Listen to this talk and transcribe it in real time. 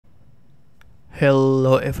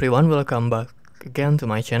Hello everyone, welcome back again to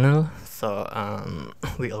my channel. So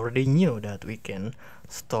we already knew that we can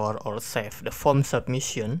store or save the form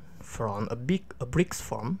submission from a bricks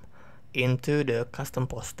form into the custom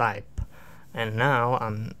post type. And now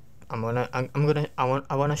I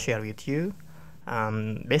wanna share with you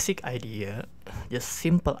basic idea, just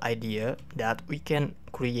simple idea that we can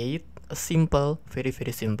create a simple, very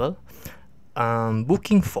simple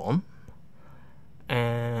booking form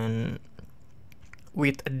and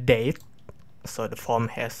with a date. So the form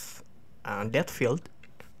has that field,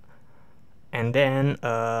 and then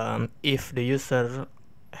if the user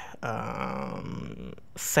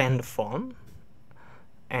send the form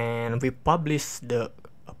and we publish the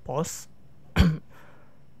post,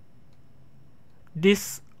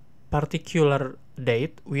 this particular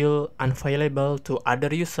date will unavailable to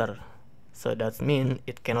other user. So that means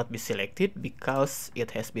it cannot be selected because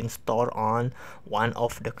it has been stored on one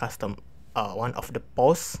of the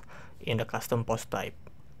posts in the custom post type.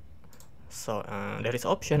 So there is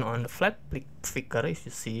option on the flat flicker. If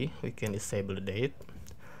you see, we can disable the date.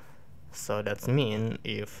 So that means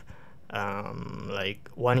if like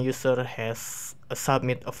one user has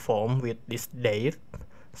submit a form with this date,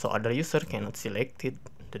 so other user cannot select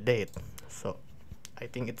the date. So I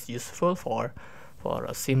think it's useful for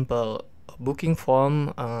a simple booking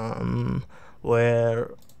form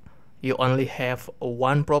where you only have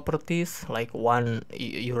one properties, like one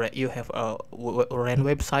you have a rent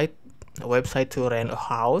website to rent a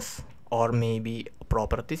house, or maybe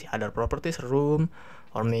properties, other properties, room,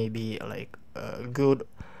 or maybe like good,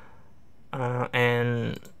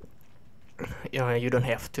 and you don't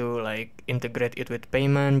have to like integrate it with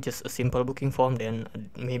payment, just a simple booking form. Then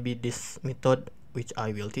maybe this method, which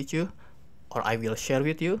I will teach you or I will share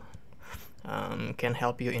with you, can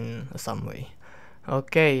help you in some way.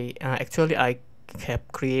 Okay, actually I have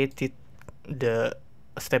created the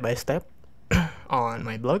step-by-step on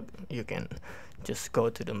my blog. You can just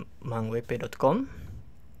go to the mangwp.com.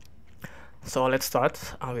 So let's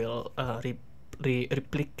start. I will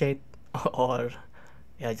replicate or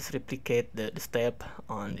just replicate the step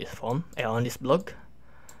on this form, on this blog.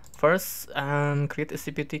 First, create a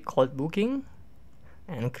CPT called booking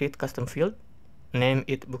and create custom field. Name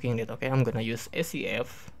it booking date. Okay, I'm gonna use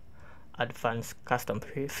SEF advanced custom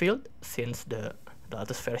field, since the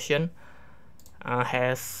latest version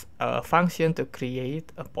has a function to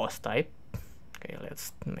create a post type. Okay,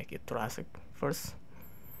 let's make it classic first.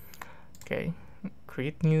 Okay,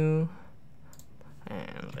 create new,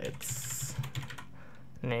 and let's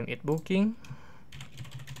name it booking,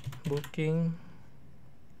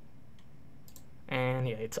 and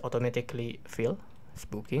yeah, it's automatically fill. It's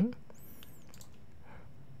booking.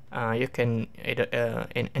 You can either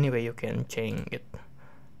in any way you can change it,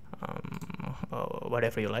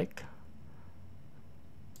 whatever you like,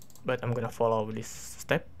 but I'm gonna follow this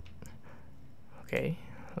step. Okay,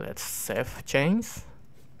 let's save change,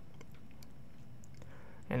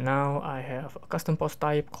 and now I have a custom post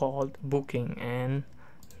type called booking. And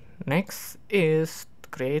next is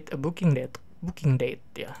create a booking date.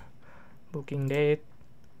 Yeah, booking date.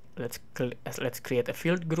 Let's create a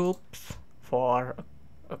field groups for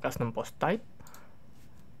a custom post type.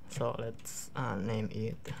 So let's name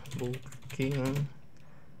it booking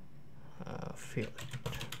field,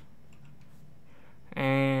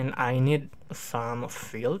 and I need some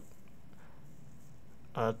field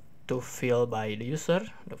to fill by the user.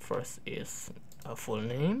 The first is a full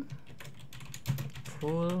name.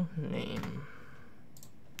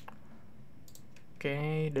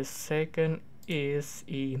 Okay, the second is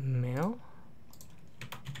email.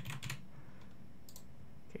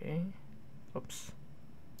 Okay, oops.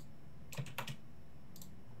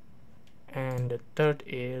 And the third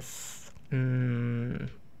is phone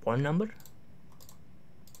number.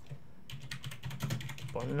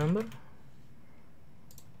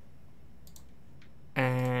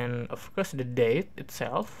 And of course the date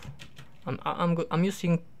itself. I'm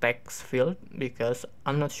using text field because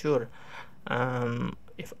I'm not sure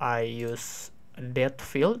if I use a date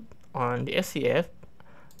field on the SCF,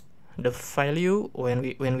 the value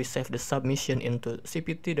when we save the submission into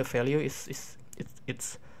CPT, the value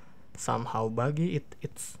it's somehow buggy.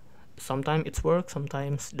 It's sometimes it works,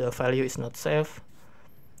 sometimes the value is not saved.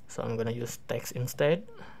 So I'm gonna use text instead.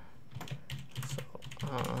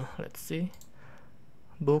 So let's see,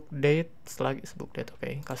 book date is book date.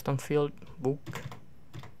 Okay, custom field book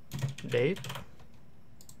date.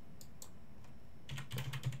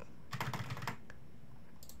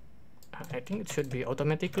 I think it should be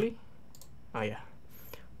automatically. Oh yeah,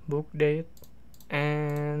 book date,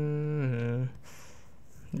 and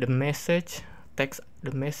the message text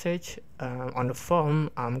the message on the form,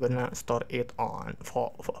 I'm gonna store it on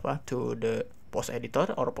to the post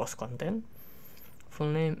editor or post content. Full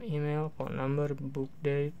name, email, phone number, book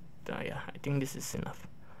date. Yeah, I think this is enough.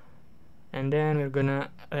 And then we're gonna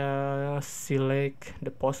select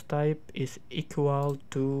the post type is equal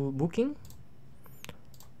to booking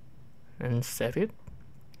and save it.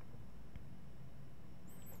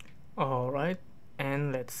 Alright,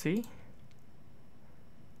 and let's see.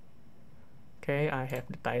 Okay, I have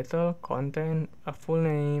the title, content, a full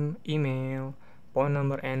name, email, phone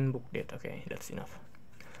number, and book date. Okay, that's enough.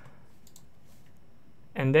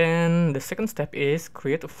 And then the second step is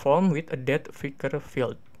create a form with a date picker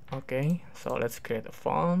field. Okay, so let's create a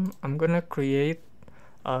form. I'm gonna create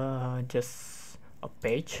just a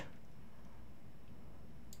page.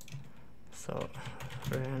 So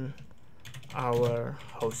run our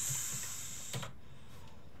host.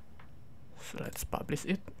 So let's publish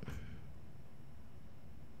it.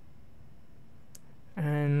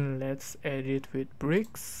 And let's edit with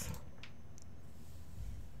bricks.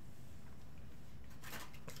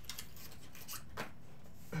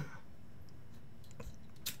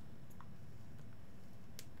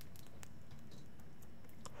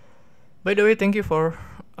 By the way, thank you for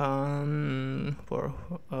the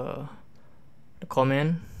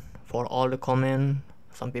comment, for all the comment.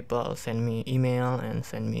 Some people send me email and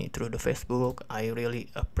send me through the Facebook. I really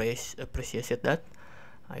appreciate that.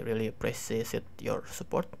 I really appreciate your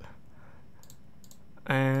support.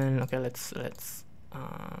 And okay, let's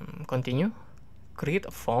continue. Create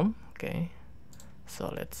a form. Okay,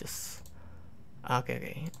 so let's just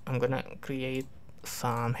okay. I'm gonna create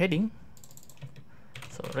some heading.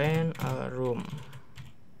 So rent a room.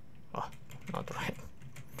 Oh, not right.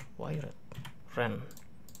 Why red? Rent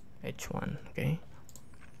h1. Okay.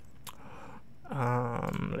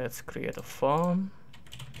 Let's create a form.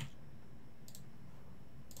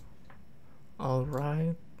 All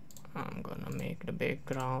right. I'm gonna make the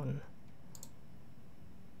background.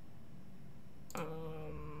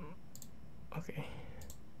 Okay.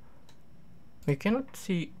 We cannot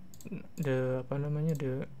see the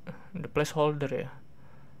the placeholder ya.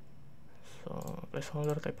 So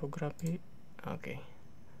placeholder typography. Okay.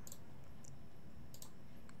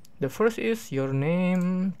 The first is your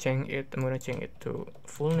name. Change it. I'm gonna change it to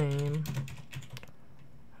full name.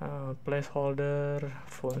 Placeholder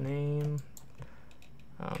full name.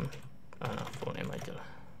 Full name aja lah.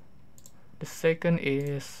 The second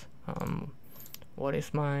is what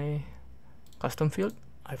is my custom field?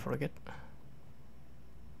 I forget.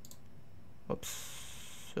 Oops.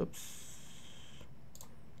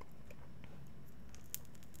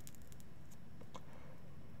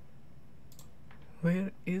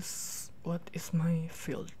 What is my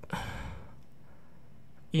field?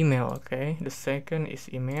 Email. Okay, the second is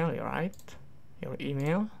email, right? Your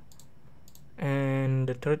email. And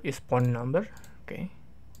the third is phone number. Okay.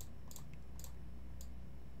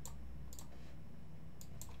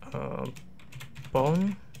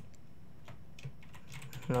 Phone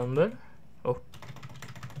number. Oh,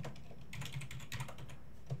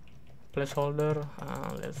 placeholder.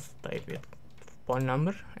 Let's type it. Phone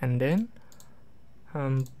number, and then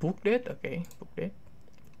book date. Okay,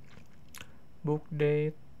 book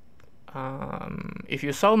date. If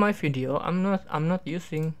you saw my video, I'm not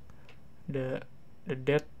using the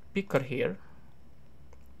date picker here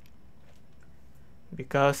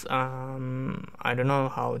because I don't know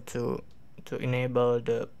how to enable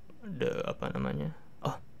the apa namanya.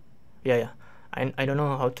 Oh yeah, I don't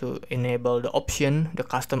know how to enable the option, the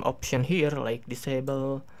custom option here, like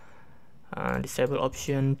disable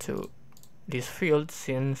option to this field,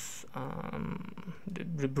 since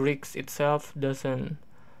the bricks itself doesn't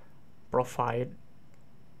provide.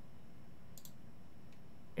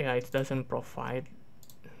 Yeah, it doesn't provide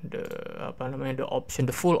the option,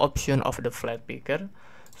 the full option of the flat picker.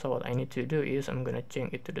 So what I need to do is I'm gonna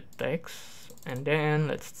change it to the text, and then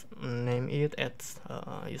let's name it as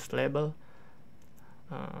use label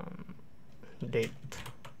date,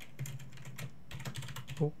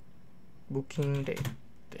 booking date.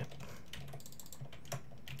 Yep.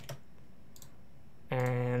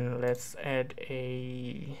 And let's add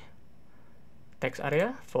a text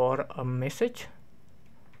area for a message,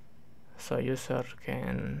 so user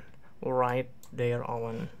can write their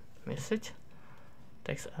own message.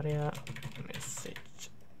 Text area message.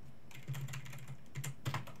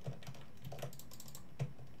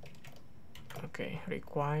 Okay,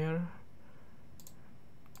 require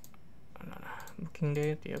booking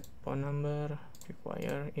date, yeah, phone number,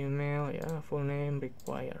 require email, yeah, full name,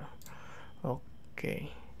 require.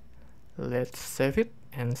 Okay, let's save it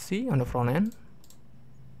and see on the front end.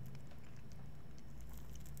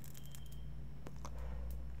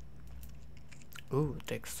 Ooh,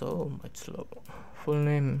 takes so much slow. Full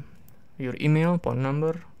name, your email, phone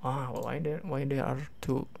number. Why there are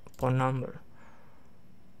two phone number?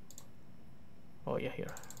 Oh yeah,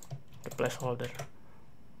 here, the placeholder.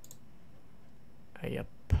 Yep.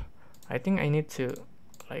 I think I need to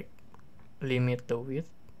like limit the width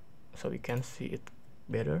so we can see it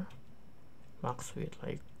better. Max width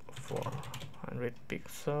like 400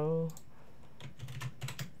 pixel.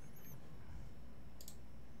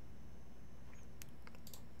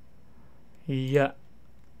 Yeah.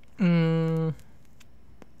 And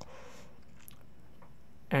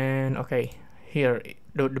okay, here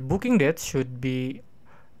the booking date should be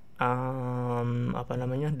apa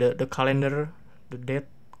namanya, the calendar, the date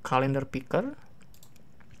calendar picker.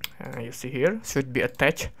 You see here should be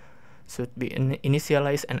attached, should be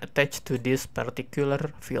initialized and attached to this particular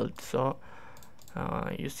field. So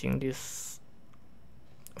using this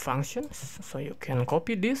functions, so you can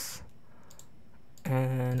copy this,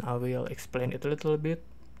 and I will explain it a little bit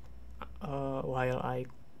while I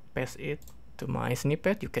paste it to my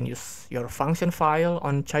snippet. You can use your function file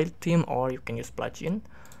on child theme, or you can use plugin.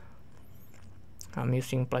 I'm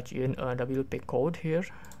using plugin WP code here,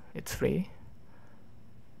 it's free.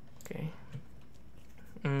 Okay.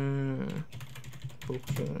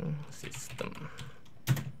 Booking system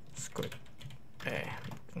script,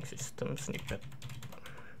 booking system snippet.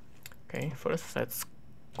 Okay, first let's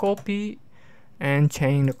copy and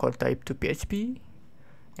change the code type to PHP,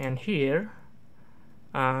 and here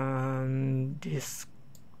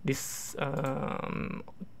this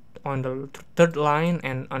on the third line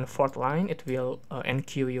and on the fourth line it will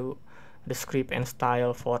enqueue you the script and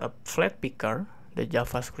style for a flat picker, the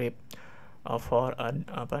JavaScript for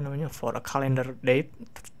a calendar date,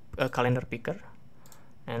 a calendar picker.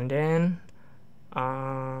 And then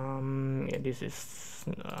yeah, this is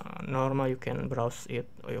normal, you can browse it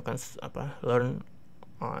or you can learn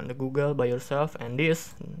on the Google by yourself. And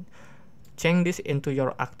this, change this into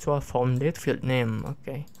your actual form date field name.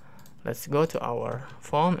 Okay, let's go to our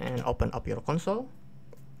form and open up your console,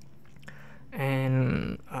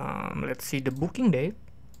 and let's see the booking date,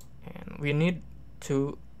 and we need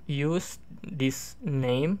to use this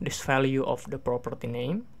name, this value of the property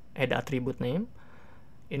name, add attribute name,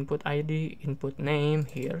 input ID, input name.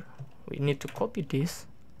 Here we need to copy this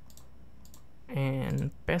and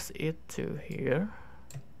paste it to here.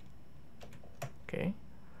 Okay,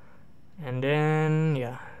 and then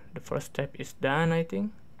yeah, the first step is done. I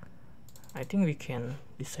think we can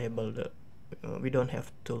disable the we don't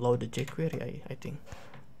have to load the jQuery. I think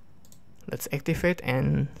let's activate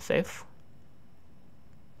and save.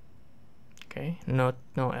 Okay, no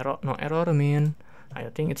error mean I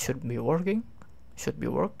think it should be working,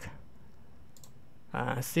 work.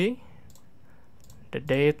 See, the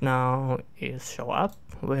date now is show up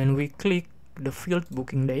when we click the field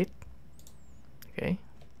booking date. Okay,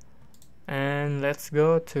 and let's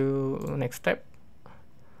go to next step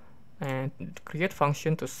and create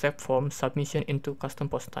function to save form submission into custom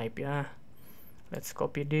post type. Yeah, let's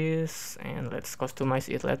copy this and let's customize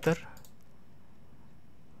it later.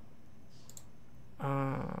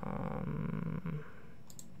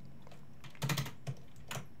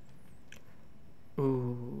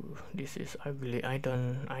 Ooh, this is ugly. I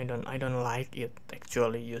don't like it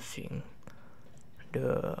actually, using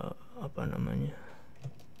the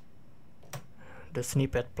the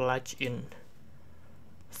snippet plugin,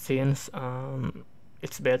 since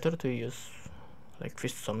it's better to use like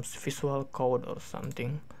some visual code or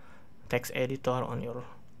something, text editor on your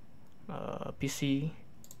PC,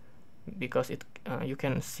 because it you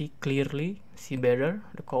can see better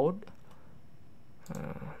the code.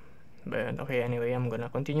 But okay, anyway, I'm gonna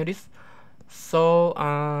continue this. So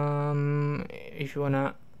if you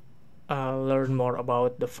wanna learn more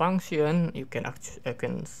about the function, you can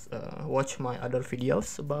watch my other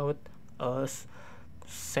videos about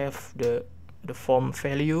save the form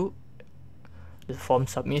value, the form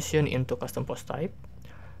submission into custom post type.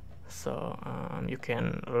 So you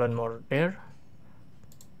can learn more there.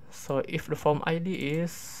 So if the form ID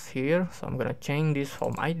is here, so I'm gonna change this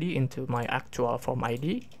form ID into my actual form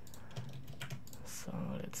ID. So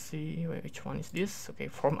let's see which one is this. Okay,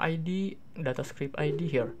 form ID, data script ID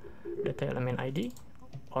here, data element ID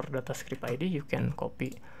or data script ID. You can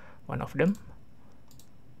copy one of them.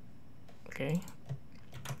 Okay.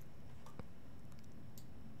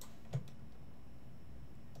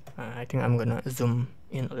 I think I'm gonna zoom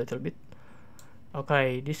in a little bit.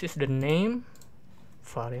 Okay, this is the name,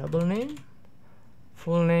 variable name,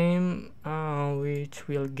 full name, which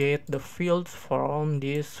will get the fields from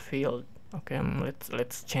this field. Okay,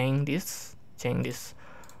 let's change this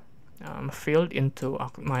field into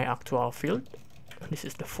my actual field. this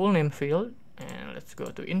is the full name field, and let's go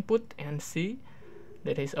to input and see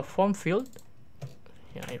there is a form field.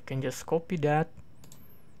 Yeah, you can just copy that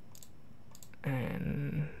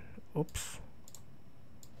and oops,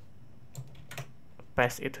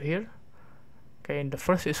 paste it here. Okay, the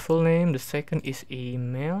first is full name, the second is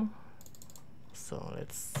email. So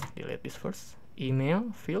let's delete this first,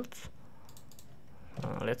 email fields.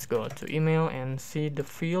 Let's go to email and see the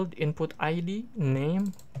field input ID,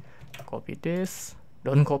 name. Copy this.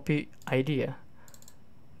 Don't copy ID, yeah.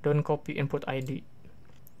 Don't copy input ID.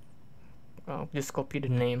 Just copy the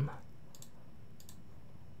name,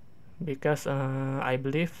 because I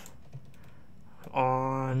believe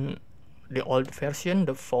on the old version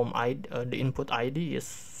the form ID, the input ID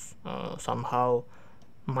is somehow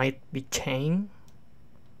might be changed,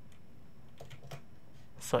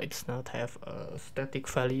 so it's not have a static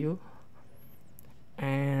value.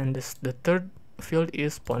 And the third field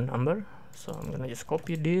is phone number, so I'm gonna just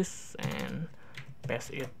copy this and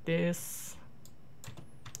paste it this.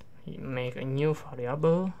 Make a new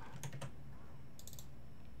variable,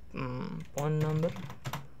 phone number.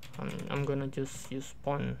 I'm gonna just use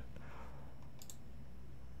phone.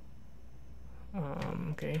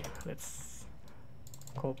 Okay, let's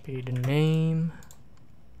copy the name.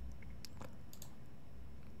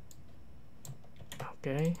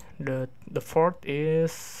 Okay, the fourth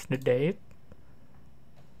is the date.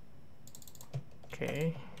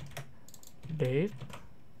 Okay, date.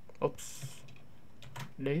 Oops,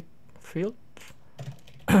 date field.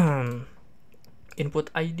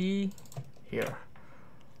 Input ID here.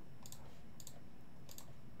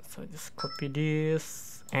 So just copy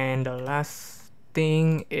this, and the last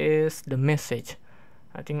thing is the message.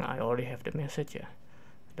 I think I already have the message, yeah.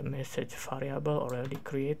 The message variable already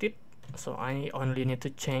created, so I only need to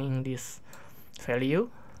change this value.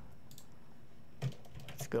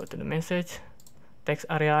 Let's go to the message, text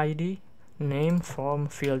area ID, name, form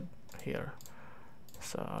field here.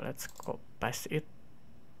 So let's paste it.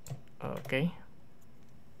 Okay,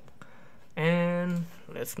 and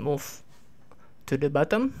let's move to the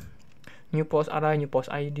bottom. New post array, new post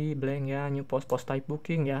ID, blank, yeah. New post type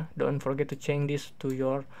booking, yeah. Don't forget to change this to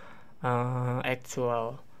your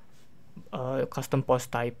actual custom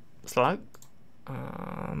post type slug.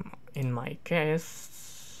 In my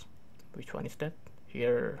case, which one is that?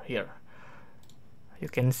 Here. You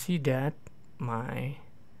can see that my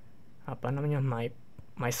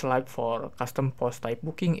my slug for custom post type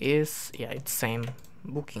booking is, yeah, it's same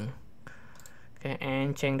booking. Okay,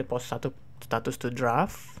 and change the post status to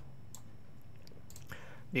draft,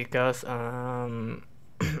 because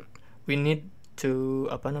we need to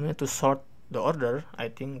to sort the order. I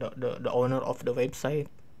think the owner of the website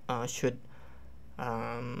should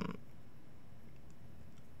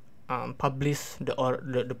publish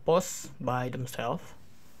the post by themselves.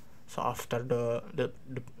 So after the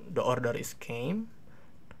order is came,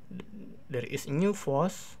 there is a new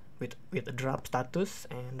post with a draft status,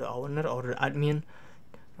 and the owner or the admin,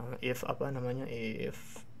 if the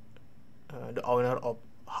owner of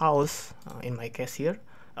house, in my case here,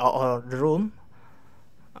 or the room,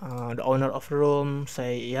 the owner of room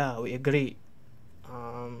say, yeah, we agree,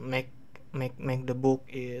 make the book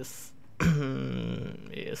is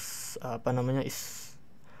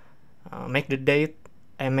make the date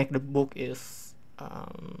and make the book is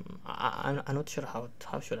I'm not sure how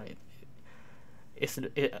should I,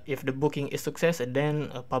 if the booking is success, and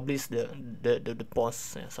then publish the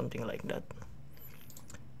post, something like that.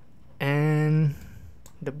 And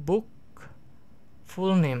the book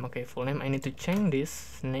full name, okay, full name, I need to change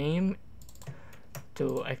this name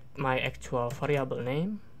to my actual variable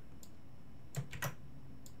name.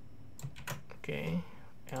 Okay,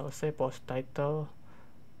 else post title,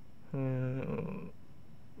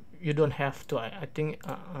 you don't have to, I think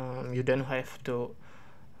you don't have to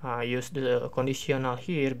use the conditional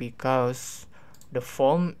here, because the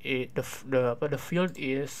form the field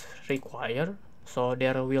is required, so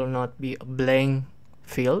there will not be a blank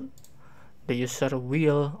field. The user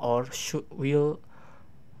will or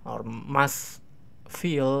must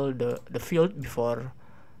fill the field before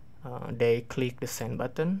they click the send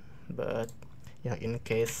button. But yeah, in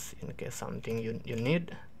case something you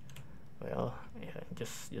need, well, yeah,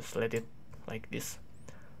 just let it like this.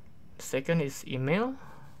 The second is email,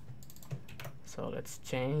 so let's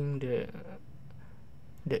change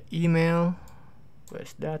the email.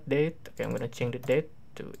 Where's that? Date. Okay, I'm gonna change the date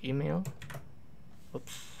to email.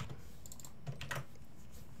 Oops.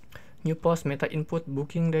 New post meta input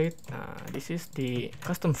booking date. This is the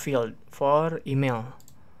custom field for email.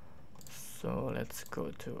 So let's go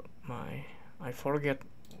to my, I forget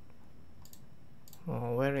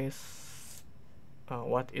where is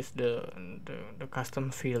what is the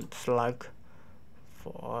custom field slug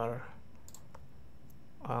for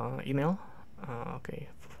email. Okay,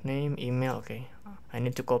 name, email. Okay, I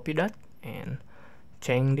need to copy that and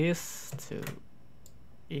change this to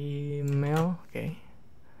email. Okay,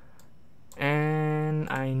 and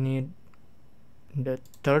I need the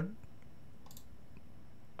third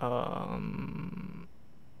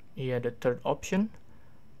the third option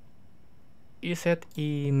is set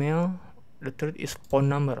email. The third is phone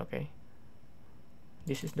number. Okay,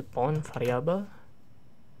 this is the phone variable.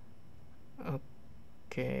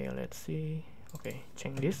 Okay, let's see. Okay,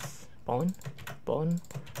 change this phone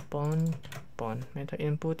meta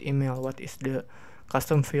input email. What is the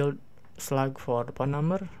custom field slug for the phone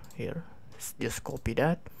number? Here, just copy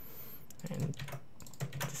that and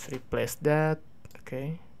just replace that.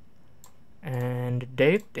 Okay, and the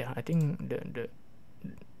date, yeah, I think the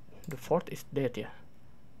fourth is date, yeah.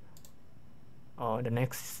 Oh, the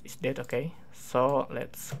next is date. Okay, so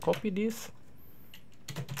let's copy this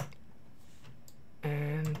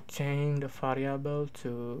and change the variable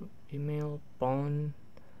to email phone,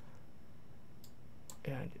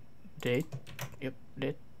 yeah, date. Yep,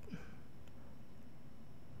 date.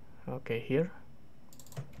 Okay, here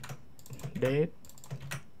date,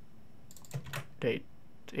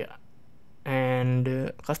 yeah, and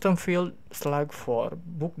the custom field slug for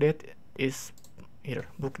book date is here,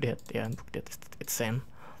 book date. Yeah, book date, it's same.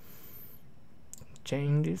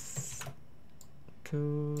 Change this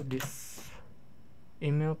to this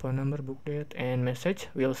email, phone number, book date, and message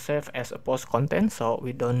will save as a post content, so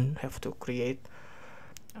we don't have to create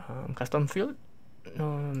custom field.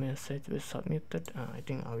 No message was submitted. I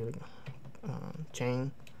think I will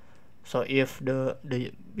change. So if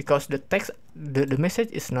because the text, the message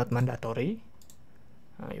is not mandatory,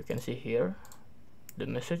 you can see here the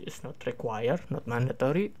message is not required, not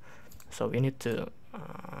mandatory, so we need to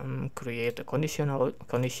create a conditional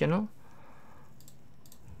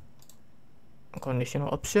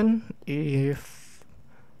option. If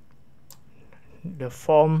the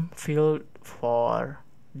form field for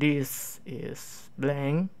this is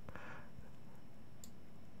blank,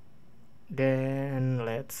 then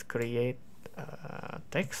let's create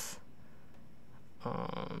text.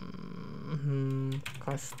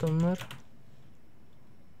 Customer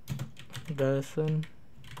doesn't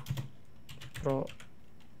provide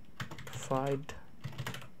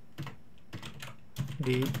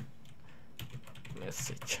the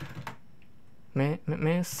message.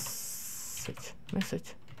 Messages.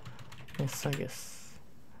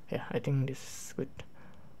 Yeah, I think this is good.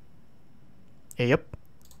 Yep.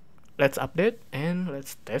 Let's update and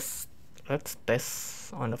let's test. Let's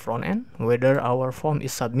test on the front end whether our form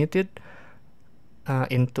is submitted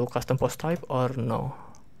into custom post type or no.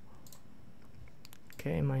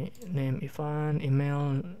 Okay, my name Ivan,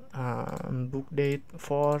 email, book date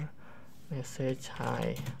for, message,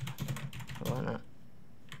 hi, I wanna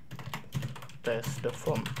test the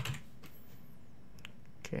form.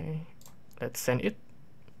 Okay, let's send it,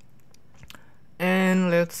 and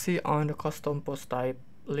let's see on the custom post type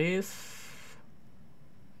list,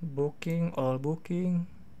 booking, all booking.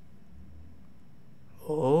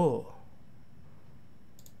 Oh,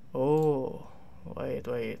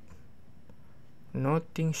 wait,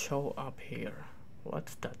 nothing show up here.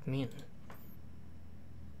 What's that mean?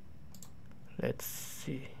 Let's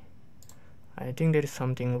see. I think there is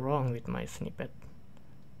something wrong with my snippet.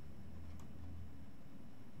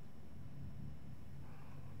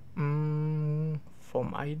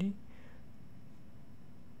 Form ID,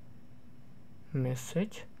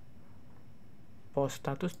 message, post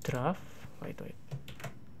status draft. Wait.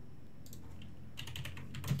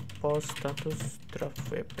 Post status draft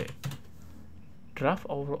WP. Draft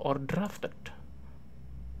or drafted.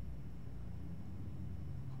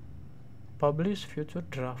 Publish future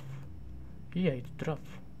draft. Yeah, it's draft.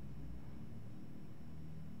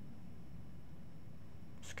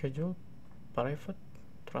 Schedule, private,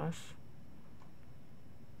 trust,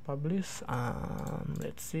 publish.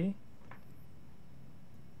 Let's see.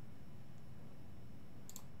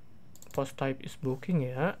 Post type is booking,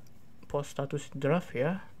 yeah. Post status draft,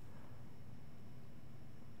 yeah.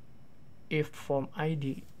 If form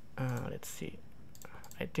ID, let's see.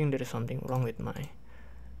 I think there is something wrong with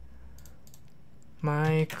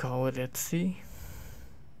my code. Let's see.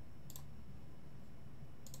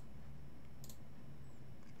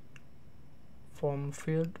 Form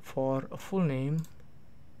field for a full name,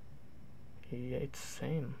 yeah, it's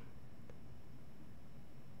same.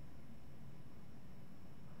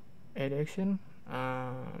 Add action,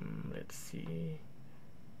 let's see.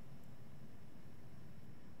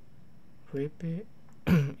 WP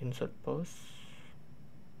insert post,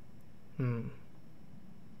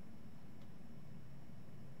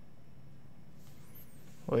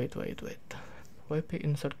 Wait. WP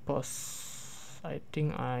insert post. I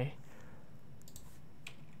think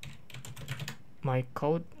my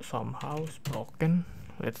code somehow is broken.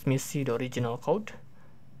 Let me see the original code.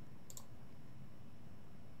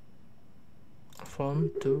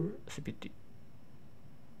 Form to CPT.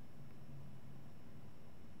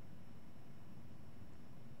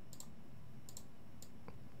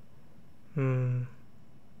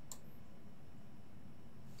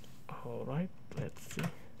 Alright, let's see.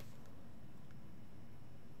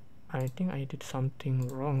 I think I did something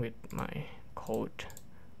wrong with my code.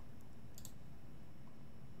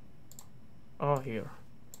 Oh, here.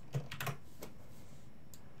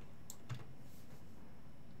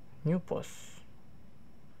 New post,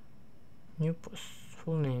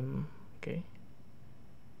 full name. Okay,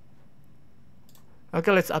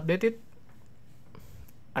 let's update it.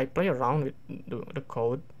 I play around with the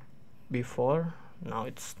code before, now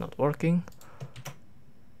it's not working.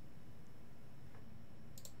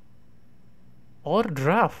 Or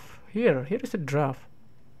draft. Here is a draft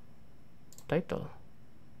title.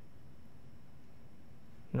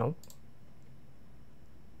 Nope.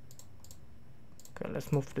 Okay,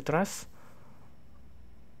 let's move the trash.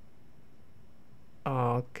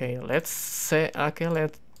 Okay, let's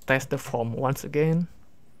test the form once again.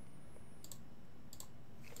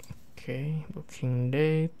 Okay, booking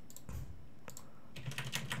date,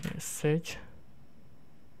 message,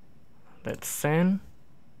 let's send.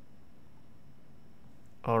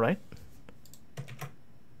 Alright.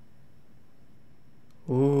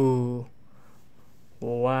 Ooh,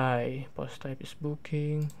 why post type is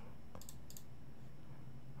booking?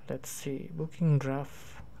 Let's see, booking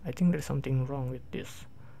draft. I think there's something wrong with this.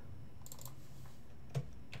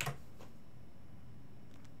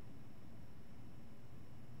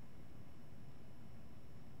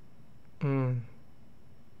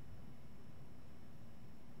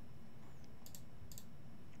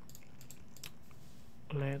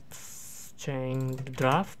 Let's change the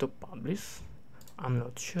draft to publish. I'm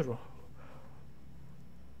not sure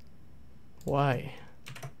why.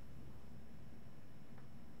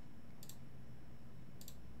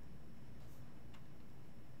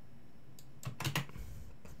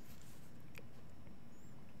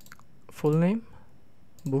 Full name,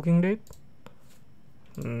 booking date,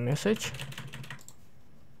 message.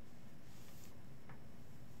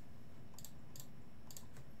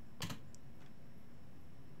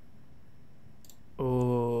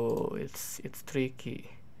 Oh, it's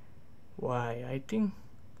tricky. Why? I think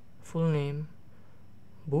full name,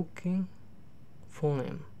 booking, full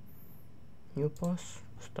name, new post,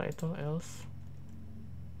 title, else.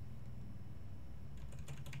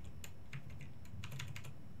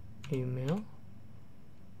 Email,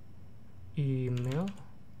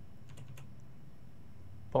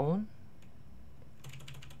 phone,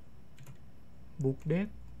 book date.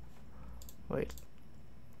 Wait,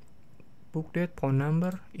 book date, phone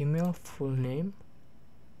number, email, full name.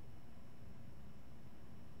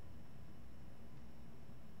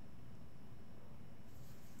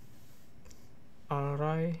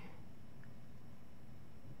 Array,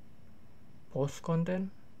 post content.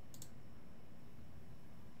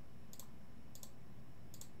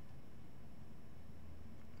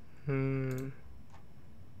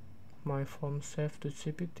 My form saved to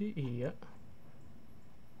CPT. Yeah,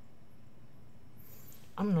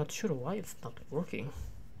 I'm not sure why it's not working.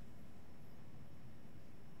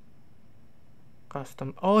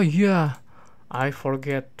 Custom. Oh yeah, I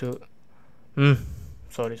forget to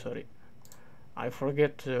sorry, I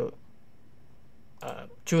forget to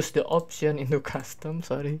choose the option into custom.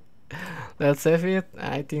 Sorry. Let's save it.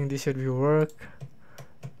 I think this should be work.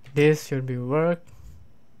 This should be work.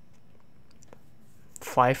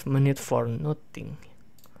 5 minutes for nothing.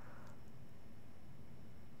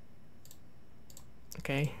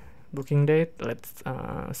 Okay, booking date, let's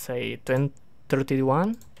say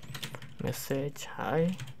 2031. Message,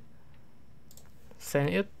 hi, send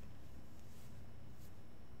it.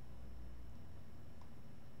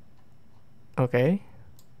 Okay,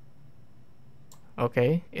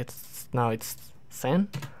 it's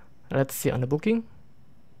sent. Let's see on the booking.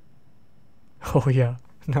 Oh yeah,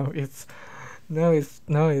 now it's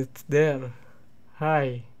there.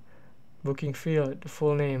 Hi, booking field,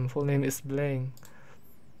 full name is blank.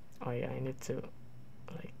 Oh yeah, I need to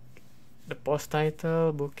like the post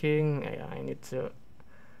title, booking. Yeah, I need to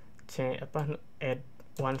change add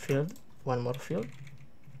one more field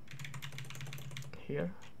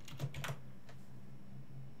here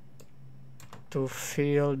to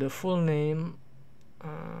fill the full name.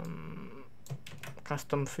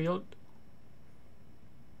 Custom field,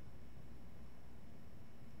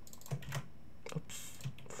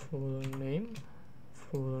 full name,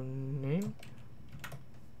 full name,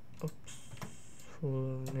 oops,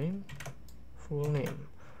 full name, full name,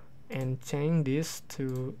 and change this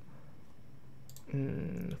to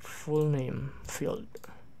full name field.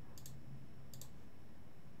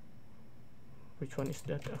 Which one is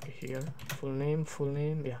that? Okay, here, full name,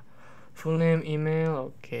 yeah, full name,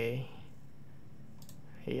 email. Okay,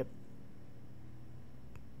 yep.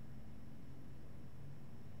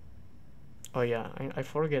 Oh yeah, I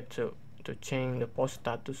forget to change the post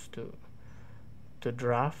status to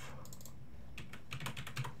draft.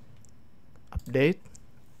 Update.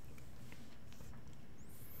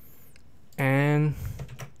 And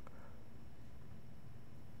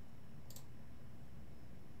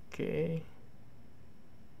okay,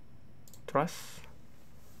 trust.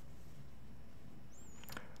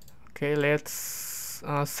 Okay, let's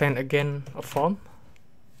send again a form.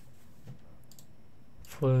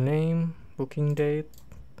 Full name, booking date,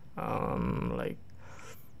 like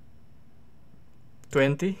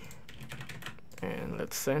 20, and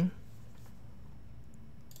let's send.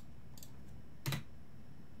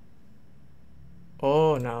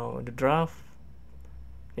 Oh, now the draft,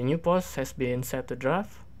 the new post has been set to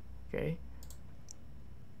draft. Okay,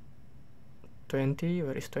 20,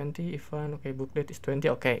 where is 20? Ivan, okay, book date is 20.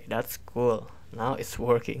 Okay, that's cool, now it's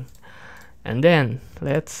working. And then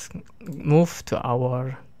let's move to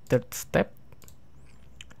our third step.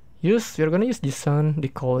 We're gonna use JSON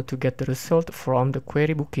decode to get the result from the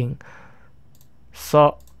query booking.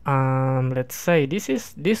 So let's say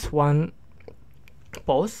this one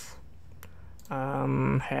post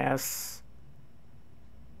has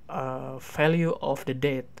a value of the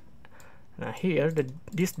date. Now here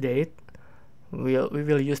this date we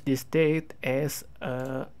will use this date as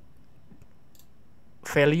a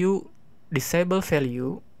value, disable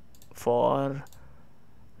value for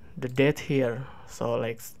the date here. So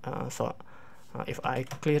like if I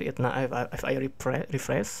clear it now, if I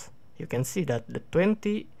refresh, you can see that the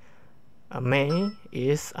 20 May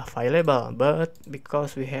is available, but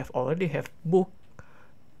because we already have booked,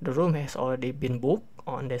 the room has already been booked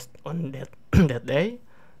on that that day,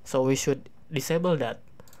 so we should disable that.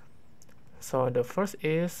 So the first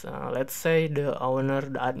is let's say the owner,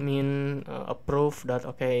 the admin approve that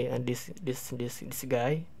okay, and this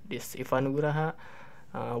guy, this Ivan Guraha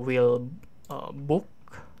will book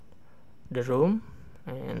the room,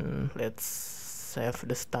 and let's save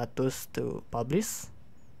the status to publish.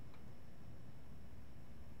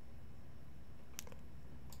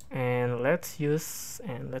 And let's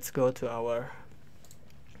go to our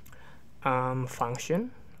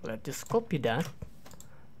function. Let's just copy that,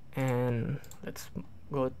 and let's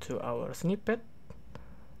go to our snippet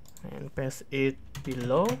and paste it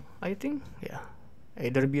below. I think, yeah,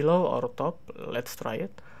 either below or top. Let's try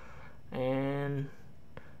it. And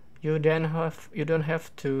you don't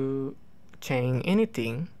have to change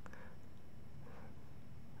anything.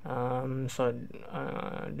 So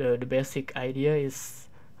the basic idea is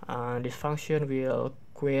this function will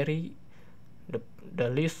query the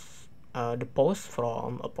list, the post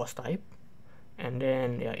from a post type, and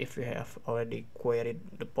then yeah, if we have already queried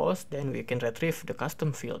the post, then we can retrieve the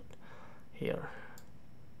custom field here.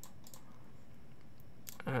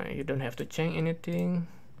 You don't have to change anything.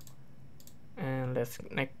 And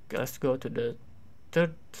let's go to the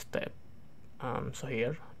third step. So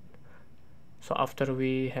here, so after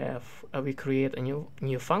we create a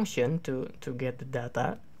new function to get the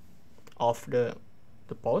data of the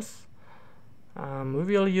post, we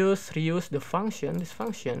will reuse the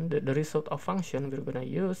function, the result of function we're gonna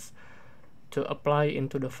use to apply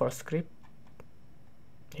into the first script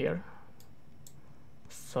here.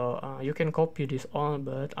 So you can copy this all,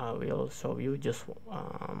 but I will show you just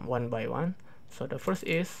one by one. So the first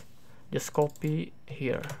is just copy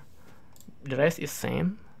here. The rest is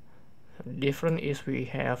same. Different is we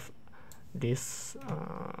have this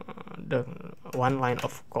the one line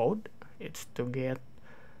of code. It's to get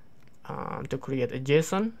to create a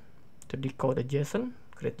JSON, to decode a JSON,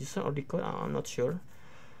 create JSON or decode. I'm not sure.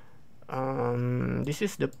 This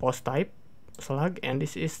is the post type slug, and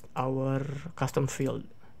this is our custom field.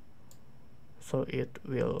 So it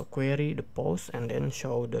will query the post and then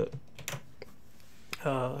show the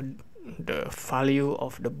value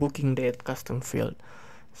of the booking date custom field.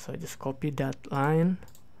 So just copy that line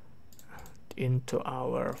into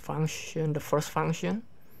our function, the first function.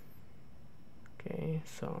 Okay,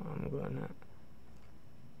 so I'm gonna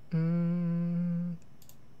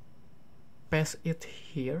paste it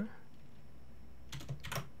here.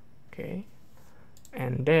 Okay,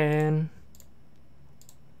 and then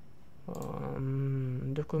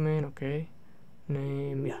document, okay,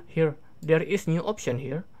 name, yeah, here there is new option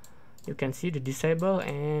here. you can see the disable,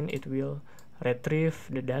 and it will retrieve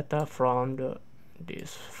the data from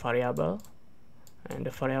this variable, and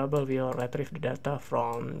the variable will retrieve the data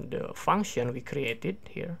from the function we created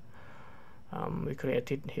here.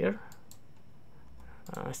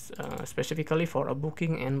 Specifically for a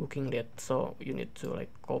booking and booking date. So you need to like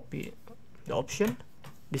copy the option,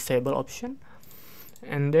 disable option,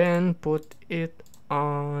 and then put it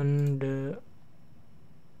on the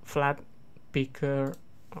flat picker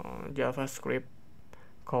JavaScript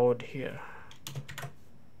code here,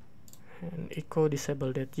 and echo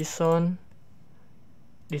disable.json,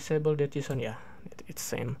 yeah, it's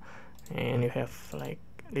same. And you have like,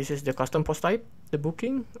 this is the custom post type, the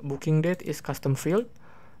booking date is custom field.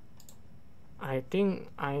 I think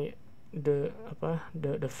the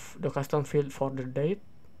custom field for the date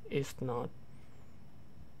is not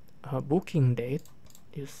a booking date.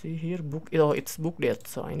 You see here, it's book date,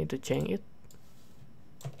 so I need to change it.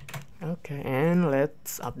 Okay, and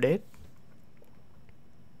let's update.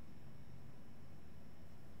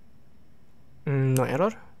 No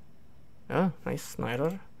error. Oh, nice, no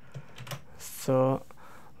error. So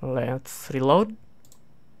let's reload,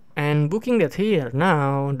 and booking date here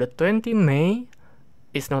now, the 20 May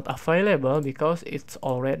is not available because it's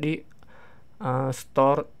already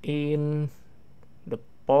stored in the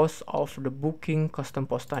post of the booking custom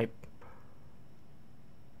post type.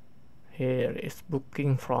 Here is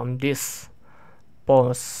booking from this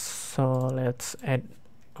post. So let's add,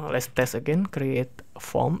 let's test again, create a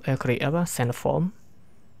form, send a form.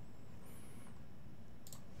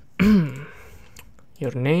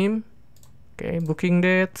 Your name, okay, booking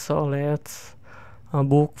date, so let's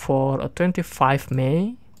book for a 25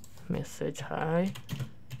 May. Message, hi,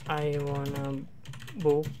 I wanna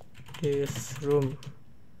book this room.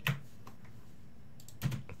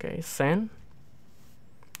 Okay, send.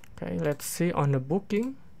 Okay, let's see on the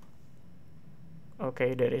booking.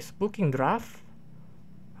 Okay, there is booking draft.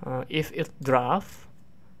 If it draft,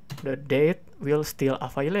 the date will still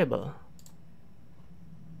available.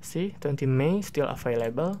 See, 20 May still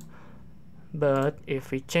available, but if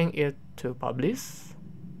we change it to publish,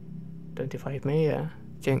 25 May, yeah,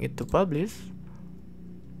 change it to publish,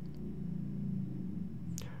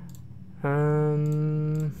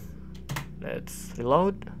 let's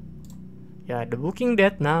reload. Yeah, the booking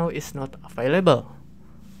date now is not available.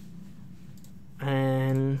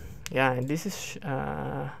 And yeah, this is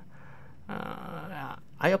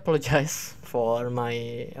I apologize for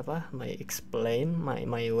my way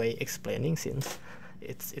explaining, since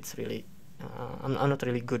it's really I'm not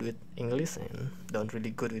really good with English and don't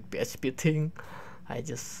really good with PHP thing.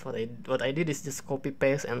 What I did is just copy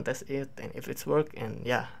paste and test it, and if it's work, and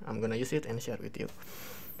yeah, I'm gonna use it and share with you.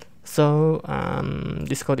 So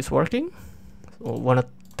this code is working. So, wanna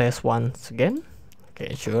test once again?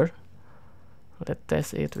 Okay, sure. Let's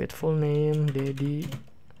test it with full name, Dedi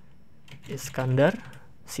Sikandar.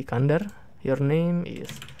 Your name is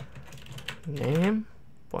name,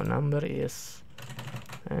 phone number is,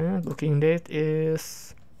 booking date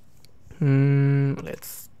is,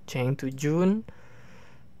 let's change to June,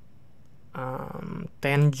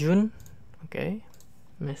 10 June. Okay,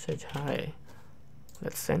 message, hi,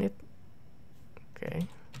 let's send it. Okay,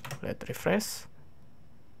 let's refresh.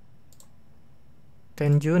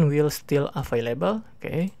 10 June will still available.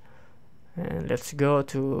 Okay, and let's go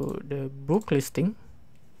to the book listing,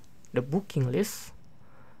 the booking list,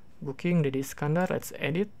 booking the Iskandar. Let's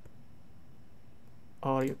edit,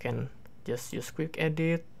 or you can just use quick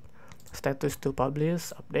edit, status to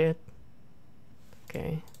publish, update.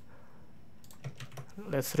 Okay,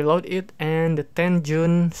 let's reload it, and the 10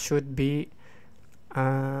 June should be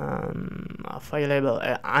available,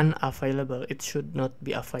 unavailable. It should not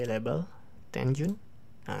be available. 10 June,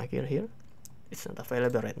 here it's not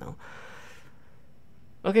available right now.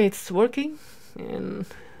 Okay, it's working, and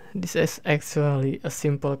this is actually a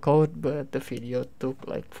simple code, but the video took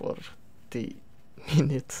like 40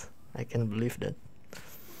 minutes. I can't believe that.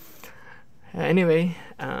 Anyway,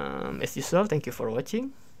 as usual, thank you for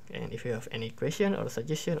watching, and if you have any question or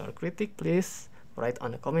suggestion or critique, please write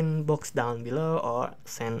on the comment box down below, or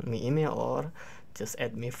send me email, or just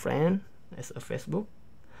add me friend as a Facebook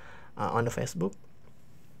on the Facebook.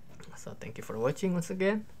 So thank you for watching once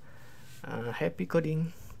again. Happy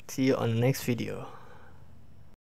coding. See you on the next video.